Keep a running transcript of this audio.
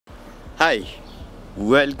Hi,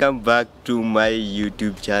 welcome back to my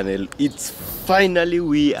YouTube channel. It's finally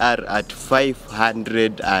we are at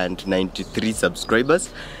 593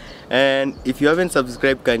 subscribers, and if you haven't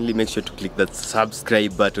subscribed, kindly make sure to click that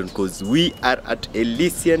subscribe button because we are at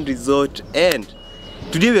Elysian Resort, and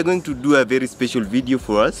today we are going to do a very special video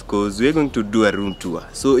for us because we are going to do a room tour.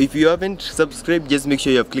 So if you haven't subscribed, just make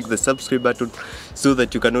sure you have clicked the subscribe button so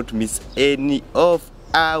that you cannot miss any of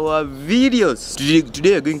our videos. Today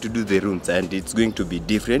we are going to do the rooms and it's going to be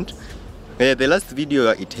different. The last video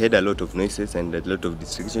it had a lot of noises and a lot of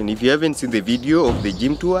distraction. If you haven't seen the video of the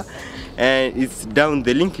gym tour, and it's down,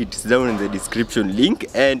 the link it's down in the description link.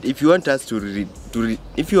 And if you want us to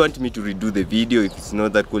if you want me to redo the video, if it's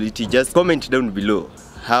not that quality, just comment down below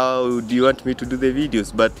how do you want me to do the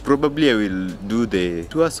videos. But probably I will do the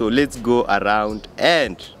tour, so let's go around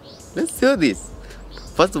and let's do this.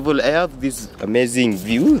 First of all, I have this amazing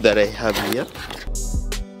view that I have here.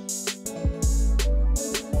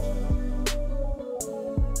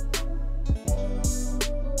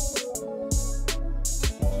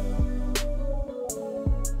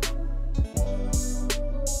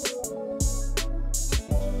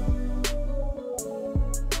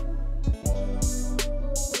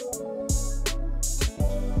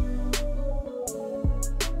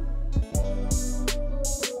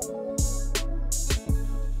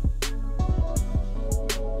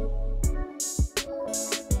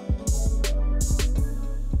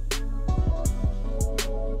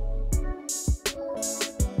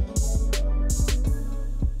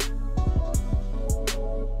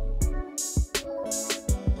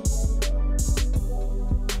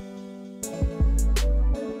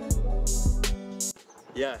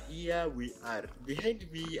 Yeah, here we are. Behind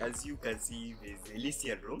me, as you can see, there's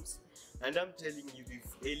Elysian Rooms, and I'm telling you,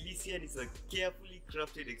 this Elysian is a carefully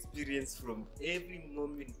crafted experience from every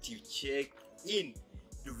moment you check in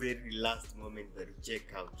to very last moment that you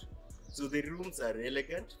check out. So the rooms are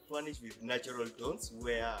elegant, furnished with natural tones,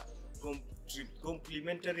 where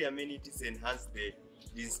complementary amenities enhance the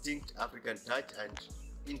distinct African touch and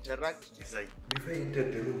interact design. Before I enter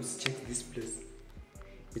the rooms, check this place.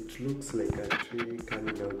 It looks like a tree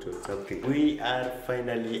coming out of something. We are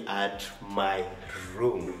finally at my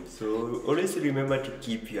room. So always remember to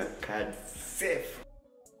keep your cards safe.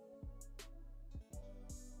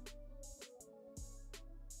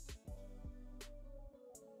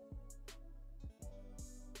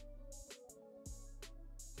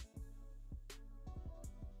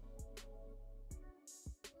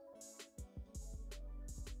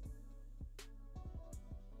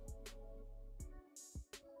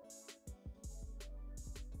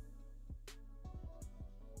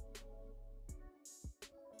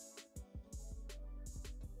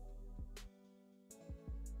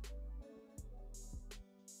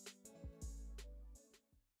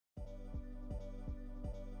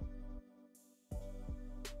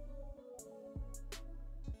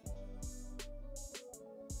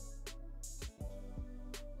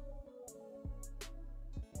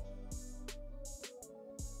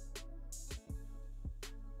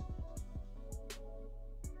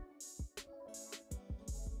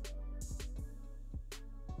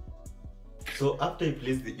 So after you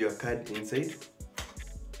place your card inside,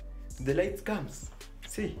 the lights comes.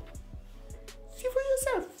 See for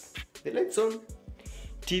yourself. The lights on.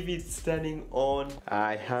 TV is turning on.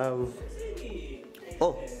 I have.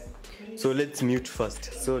 Oh, so let's mute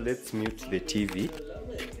first. So let's mute the TV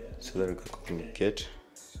so that we can communicate.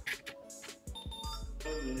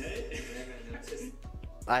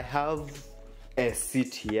 I have a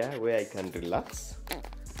seat here where I can relax.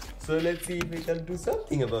 So let's see if we can do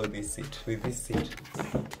something about this seat, with this seat.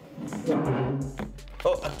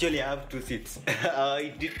 Oh, actually I have two seats.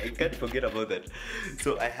 I can't forget about that.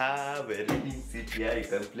 So I have a reading seat here. You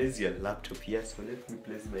can place your laptop here. So let me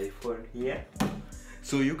place my phone here.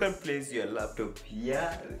 So you can place your laptop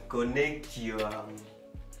here, connect your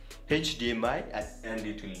HDMI and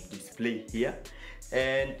it will display here.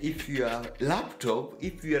 And if you are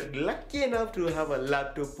lucky enough to have a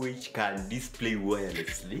laptop which can display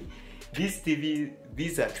wirelessly,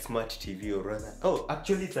 these are smart TV, or rather, oh,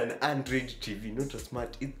 actually it's an Android TV, not a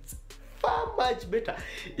smart. It's far much better.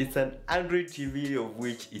 It's an Android TV of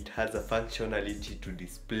which it has a functionality to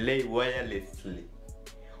display wirelessly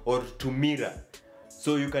or to mirror.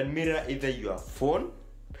 So you can mirror either your phone.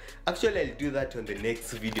 Actually, I'll do that on the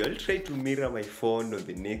next video. I'll try to mirror my phone on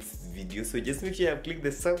the next video. So just make sure you have clicked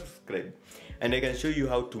the subscribe, and I can show you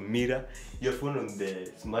how to mirror your phone on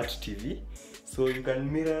the smart TV. So you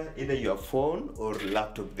can mirror either your phone or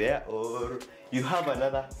laptop there, or you have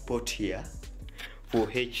another port here for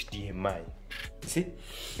HDMI. See,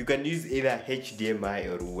 you can use either HDMI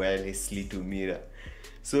or wirelessly to mirror.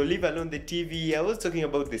 So leave alone the TV. I was talking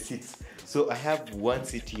about the seats. So I have one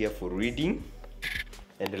seat here for reading,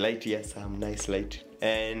 and a light here, some nice light,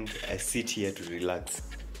 and a seat here to relax.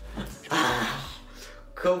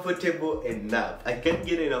 Comfortable enough. I can't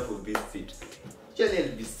get enough of this seat. Actually,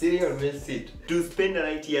 I'll be sitting on this seat to spend the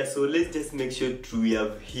night here. So let's just make sure we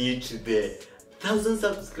have hit the 1,000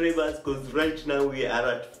 subscribers, because right now we are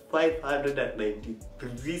at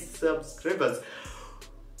 593 subscribers.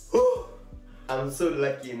 Oh, I'm so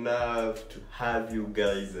lucky enough to have you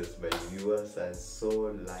guys as my viewers. I'm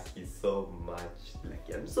so lucky, so much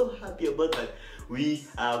lucky. I'm so happy about that. We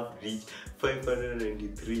have reached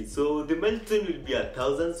 593. So the milestone will be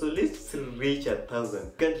 1,000. So let's reach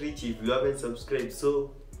 1,000. Can't reach if you haven't subscribed.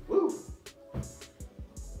 So woo,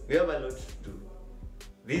 we have a lot to do.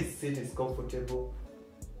 This seat is comfortable.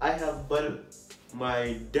 I have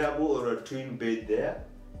my double or a twin bed there.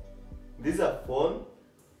 This is a phone,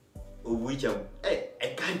 of which I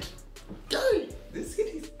can't die. This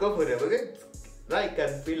seat is comfortable. I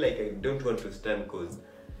can feel like I don't want to stand because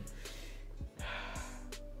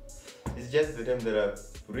it's just the time that I've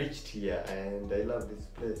reached here, and I love this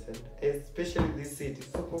place, and especially this seat is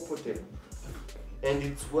so comfortable, and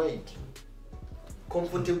it's wide,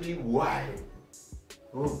 comfortably wide.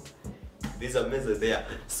 Oh, there's a mess there.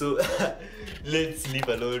 So let's leave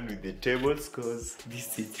alone with the tables, because this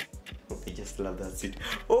seat, I just love that seat.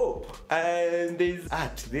 Oh, and there's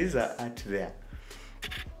art. There's an art there.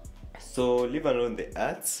 So leave alone the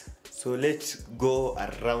arts. So let's go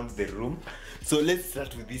around the room. So let's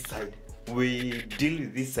start with this side. We deal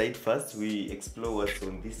with this side first. We explore what's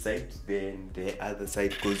on this side, then the other side,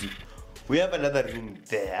 because we have another room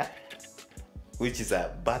there, which is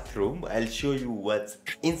a bathroom. I'll show you what's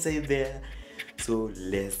inside there. So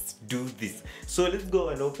let's do this. So let's go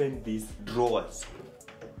and open these drawers.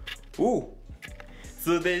 Ooh,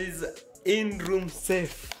 so there is in-room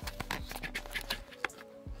safe.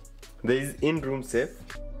 There is in-room safe.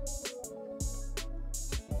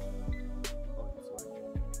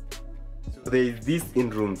 So there is this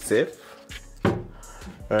in-room safe.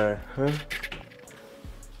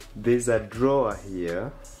 There's a drawer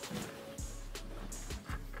here.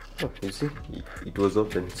 Oh, you see, it was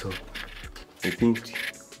open, so I think,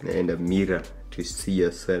 and a mirror to see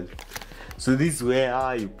yourself. So this is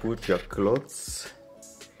where you put your clothes,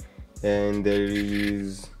 and there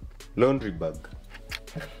is laundry bag.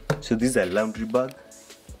 So this is a laundry bag,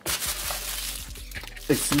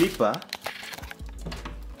 a slipper,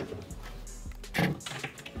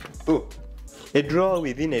 oh, a drawer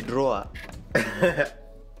within a drawer.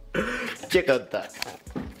 Check out that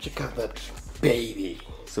baby.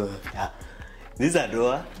 So yeah, this is a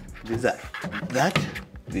drawer, this is that,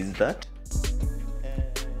 this is that.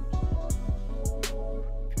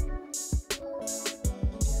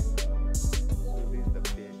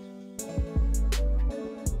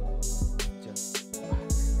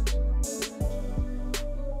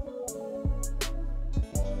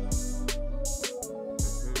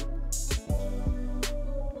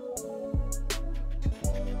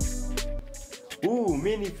 Ooh,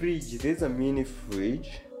 mini fridge. There's a mini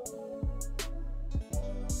fridge.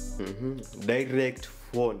 Direct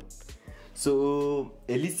phone. So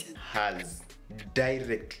Elysian has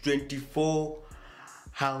direct 24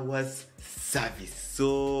 hours service.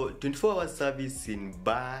 So 24 hours service in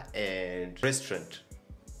bar and restaurant.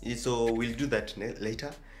 So we'll do that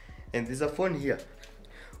later. And there's a phone here,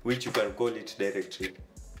 which you can call it directly.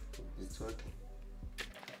 It's working.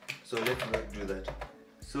 So let's not do that.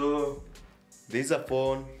 So there's a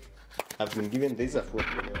phone. I've been given, there's a phone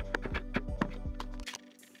here.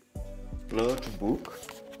 Notebook.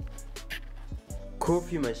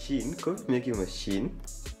 Coffee machine, coffee making machine.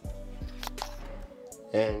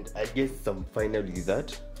 And I guess some finally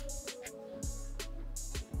that.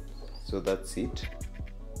 So that's it.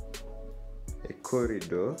 A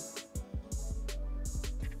corridor.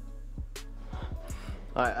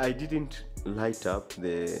 I didn't light up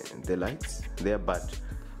the lights there, but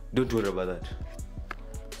don't worry about that.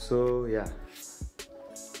 So yeah,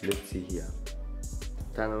 let's see here.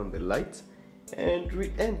 Turn on the lights and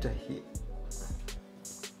we enter here.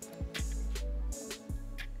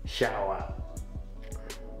 Shower.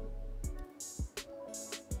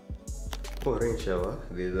 Oh, rain shower.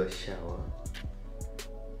 There's a shower.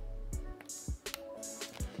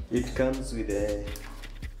 It comes with a,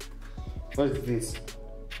 what is this?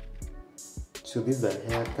 So this is a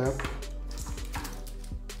hair cap.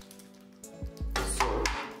 So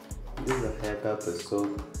this is a hair cap, a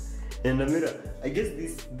soap, and a mirror. I guess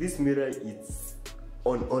this mirror is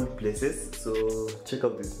on all places. So check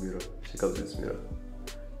out this mirror. Check out this mirror.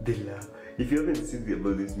 They laugh. If you haven't seen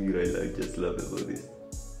about this mirror, I just love about this.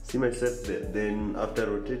 See myself there. Then after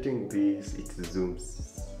rotating this, it zooms.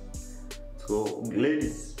 So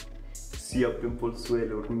ladies, see your pimples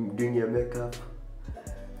swell or doing your makeup,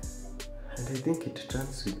 and I think it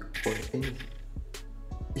turns on any.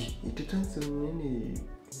 It turns on any.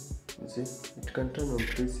 See, it can turn on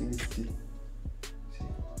 360. See,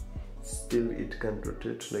 still it can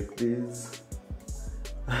rotate like this.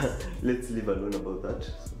 Let's leave alone about that.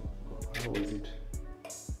 So, how was it?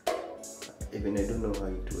 Even I don't know how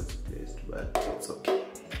it was placed, but it's okay.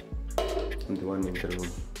 And the one in the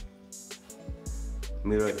room.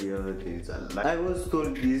 Mirror here is a light. I was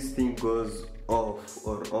told this thing goes off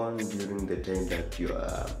or on during the time that you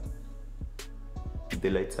are the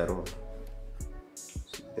lights are on.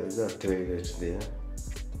 So there's a toilet there.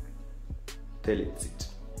 Toilet seat.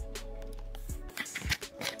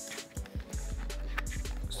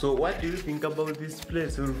 So what do you think about this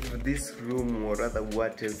place or this room, or rather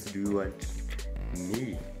what else do you want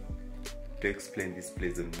me to explain this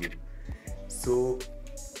place on you? So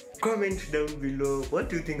comment down below what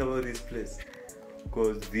do you think about this place,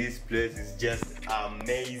 because this place is just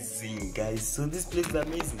amazing, guys. So this place is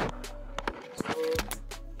amazing. So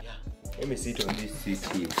yeah, let me sit on this seat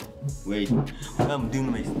here. Wait, I'm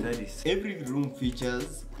doing my studies. Every room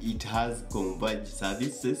features, it has converged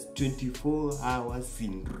services, 24 hours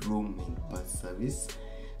in room and bus service.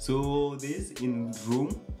 So there's in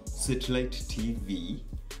room satellite TV,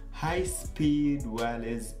 high-speed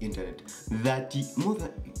wireless internet, 30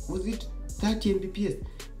 Mbps.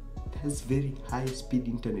 That's very high-speed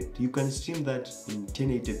internet. You can stream that in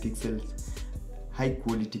 1080 pixels,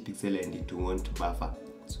 high-quality pixel, and it won't buffer.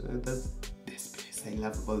 So that's this place I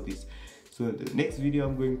love about this. So in the next video,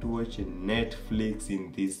 I'm going to watch a Netflix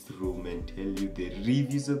in this room and tell you the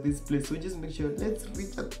reviews of this place. So just make sure, let's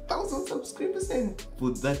reach 1,000 subscribers and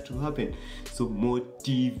for that to happen. So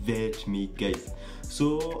motivate me, guys.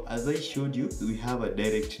 So as I showed you, we have a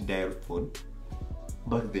direct dial phone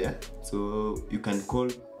back there. So you can call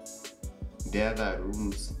the other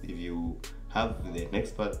rooms. If you have the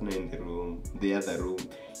next partner in the room, the other room,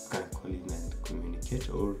 you can call in and communicate,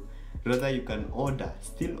 or rather you can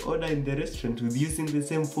still order in the restaurant with using the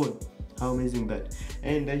same phone. How amazing that.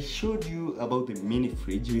 And I showed you about the mini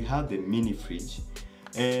fridge. We have the mini fridge,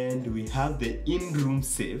 and we have the in-room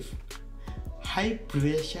safe, high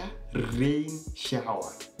pressure rain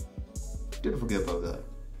shower. Don't forget about that,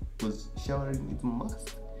 because showering is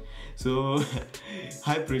must. So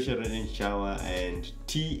high pressure rain shower and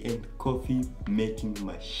tea and coffee making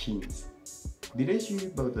machines. Did I show you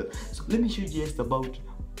about that? So let me show you just about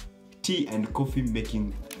tea and coffee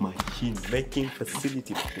making machine, making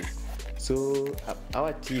facility, please. So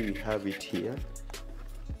our tea, we have it here.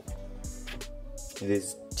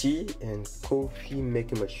 There's tea and coffee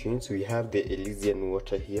making machines. We have the Elysian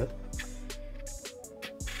water here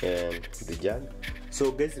and the jug.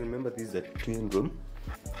 So guys, remember this is a twin room.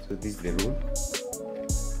 So this is the room.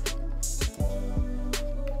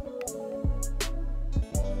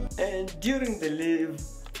 And during the live,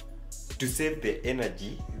 to save the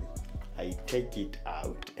energy, I take it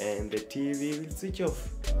out and the TV will switch off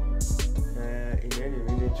in any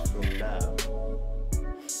minute from now.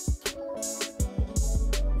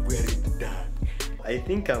 We're done. I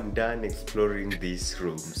think I'm done exploring this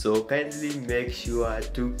room. So kindly make sure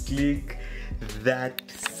to click that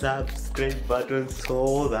subscribe button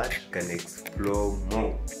so that you can explore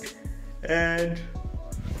more. And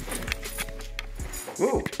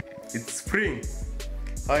whoa, it's spring.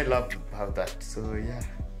 I love how that. So yeah.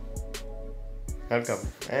 Welcome,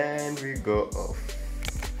 and we go off.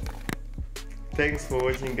 Thanks for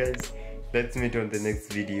watching, guys. Let's meet on the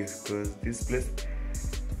next video, because this place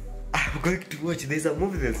I'm going to watch. There's a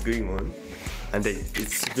movie that's going on, and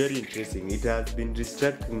it's very interesting. It has been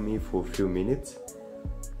distracting me for a few minutes.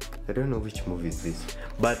 I don't know which movie is this,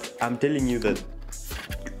 but I'm telling you that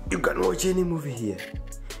you can watch any movie here.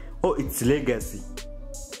 Oh, it's Legacy.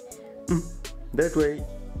 That way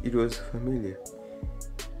it was familiar.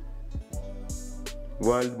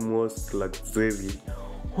 World most luxury.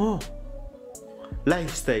 Oh,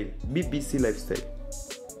 lifestyle, BBC lifestyle.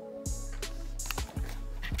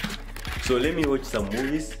 So let me watch some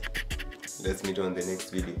movies. Let's meet on the next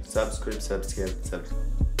video. Subscribe.